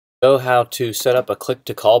Know how to set up a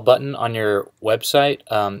click-to-call button on your website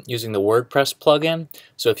using the WordPress plugin.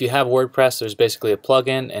 So if you have WordPress, there's basically a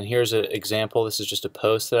plugin, and here's an example. This is just a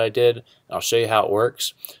post that I did, and I'll show you how it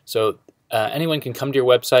works. So anyone can come to your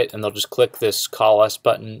website and they'll just click this Call Us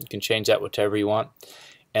button. You can change that whatever you want,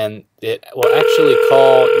 and it will actually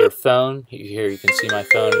call your phone. Here you can see my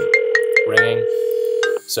phone ringing.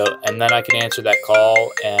 So, and then I can answer that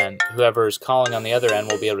call, and whoever is calling on the other end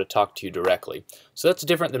will be able to talk to you directly. So that's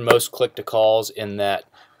different than most click-to-calls in that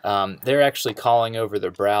they're actually calling over the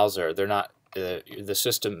browser. They're not the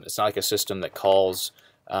system. It's not like a system that calls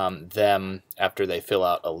them after they fill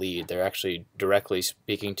out a lead. They're actually directly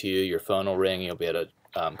speaking to you. Your phone will ring. You'll be able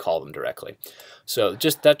to call them directly. So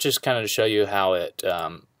that just kind of to show you how it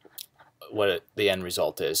the end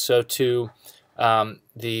result is. So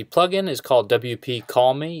the plugin is called WP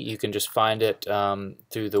Call Me. You can just find it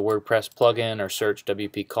through the WordPress plugin or search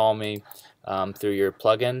WP Call Me through your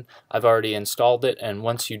plugin. I've already installed it, and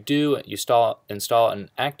once you do, you install and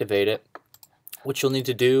activate it, what you'll need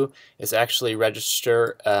to do is actually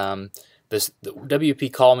register. The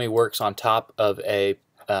WP Call Me works on top of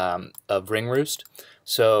of Ringroost,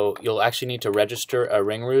 so you'll actually need to register a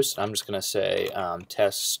Ringroost. I'm just going to say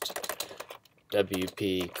test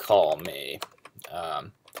WP Call Me.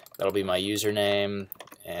 That'll be my username,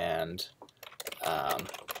 and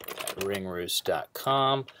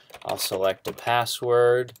ringroost.com. I'll select a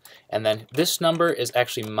password, and then this number is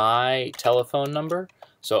actually my telephone number,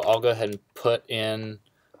 so I'll go ahead and put in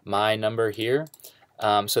my number here.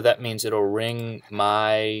 So that means it'll ring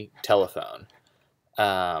my telephone.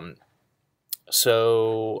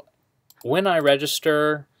 So when I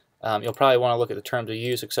register, you'll probably want to look at the terms of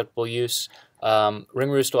use, acceptable use.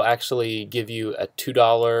 Ringroost will actually give you a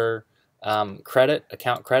 $2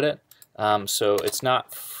 account credit. So it's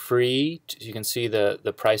not free. As you can see,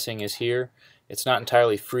 the pricing is here. It's not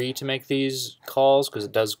entirely free to make these calls because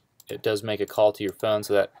it does make a call to your phone,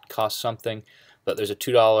 so that costs something. But there's a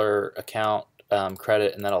 $2 account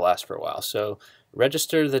credit, and that'll last for a while. So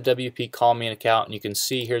register the WP Call Me account, and you can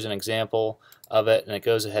see here's an example of it, and it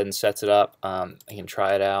goes ahead and sets it up. You can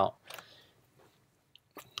try it out,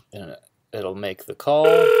 and it'll make the call.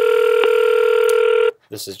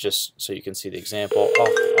 This is just so you can see the example.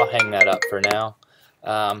 I'll hang that up for now.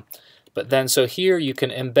 But then, so here you can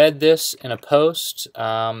embed this in a post.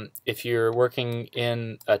 If you're working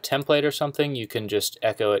in a template or something, you can just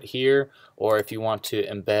echo it here. Or if you want to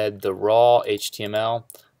embed the raw HTML,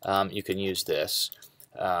 you can use this.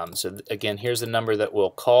 So again, here's the number that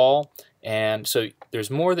we'll call. And so there's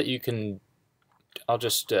more that you can. I'll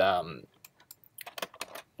just let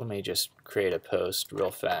me just create a post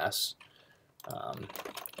real fast,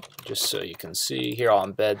 just so you can see. Here, I'll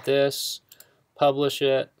embed this, publish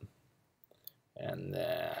it, and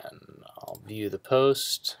then I'll view the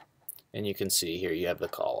post, and you can see here you have the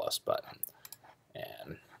Call Us button,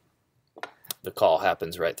 and the call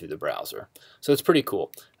happens right through the browser. So it's pretty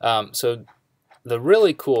cool. So the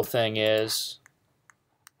really cool thing is,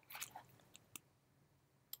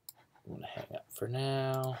 I'm going to hang up for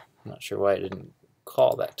now. I'm not sure why it didn't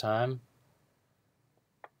call that time.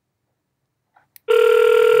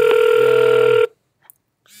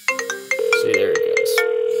 See, there it goes.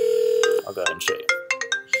 I'll go ahead and show you.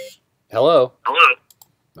 Hello? Hello?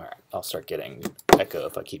 Alright, I'll start getting echo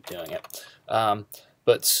if I keep doing it.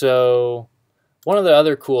 But so, one of the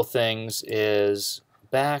other cool things is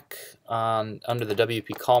back under the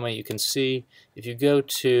WP Call Me, you can see if you go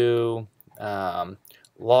to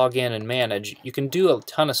log in and manage, you can do a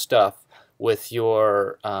ton of stuff with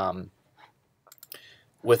your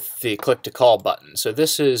with the click to call button. So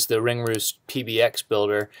this is the Ringroost PBX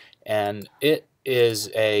builder, and it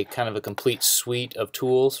is a kind of a complete suite of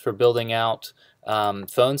tools for building out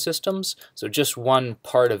phone systems. So just one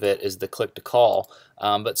part of it is the click to call.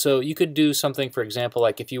 But so you could do something, for example,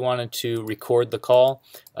 like if you wanted to record the call,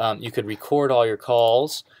 you could record all your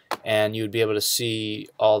calls, and you would be able to see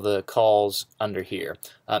all the calls under here.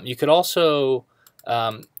 You could also,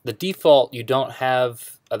 the default, you don't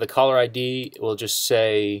have the caller ID. It will just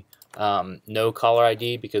say no caller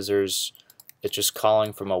ID because it's just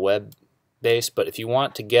calling from a web base. But if you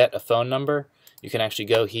want to get a phone number, you can actually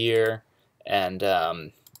go here and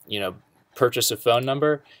purchase a phone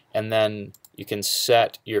number, and then you can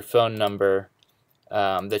set your phone number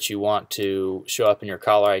that you want to show up in your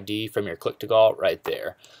caller ID from your click to call right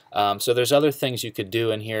there. So there's other things you could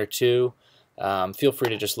do in here too. Feel free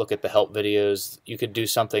to just look at the help videos. You could do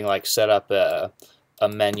something like set up a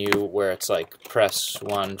menu where it's like press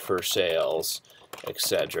 1 for sales,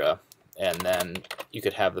 etc. And then you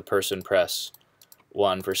could have the person press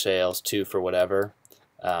 1 for sales, 2 for whatever.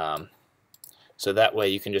 So that way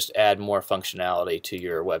you can just add more functionality to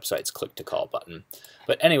your website's click to call button.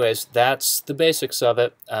 But anyways, that's the basics of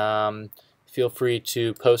it. Feel free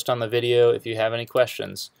to post on the video if you have any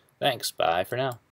questions. Thanks. Bye for now.